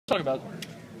Talk about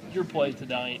your play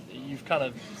tonight. You've kind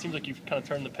of seems like you've kind of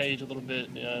turned the page a little bit.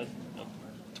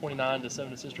 29 to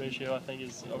 7 assist ratio, I think,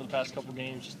 is over the past couple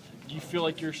games. Do you feel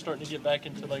like you're starting to get back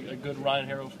into like a good Ryan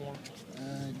Harrow form?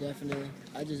 Definitely.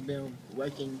 I just been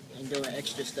working and doing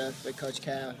extra stuff with Coach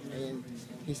Cal, and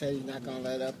he said he's not gonna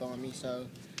let up on me. So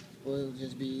we'll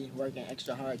just be working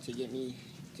extra hard to get me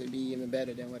to be even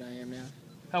better than what I am now.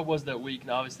 How was that week?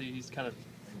 And obviously, he's kind of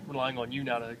relying on you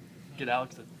now to get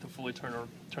Alex to fully turn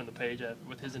the page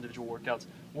with his individual workouts.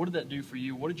 What did that do for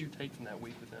you? What did you take from that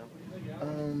week with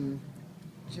him?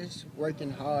 Just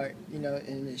working hard,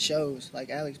 and it shows. Like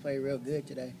Alex played real good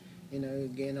today,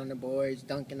 getting on the boards,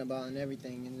 dunking the ball and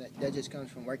everything, and that just comes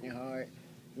from working hard,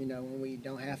 when we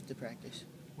don't have to practice.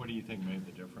 What do you think made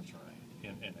the difference,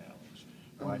 Ryan, in Alex?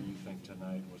 Why do you think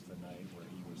tonight was the night where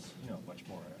he was, much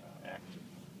more active?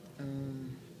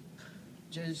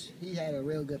 Just he had a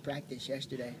real good practice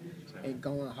yesterday and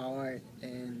going hard,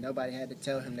 and nobody had to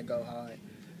tell him to go hard.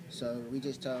 So we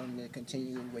just told him to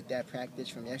continue with that practice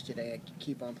from yesterday and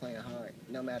keep on playing hard,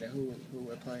 no matter who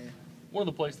we're playing. One of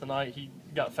the plays tonight, he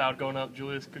got fouled going up.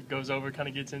 Julius goes over, kind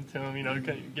of gets into him,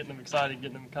 getting him excited,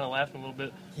 getting him kind of laughing a little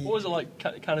bit. What was it like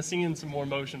kind of seeing some more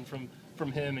emotion from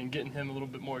him and getting him a little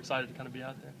bit more excited to kind of be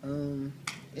out there?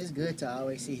 It's good to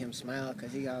always see him smile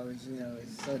because he always,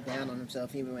 is so down on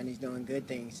himself even when he's doing good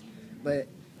things. But,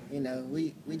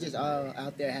 we just all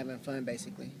out there having fun,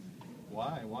 basically.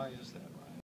 Why? Why is that?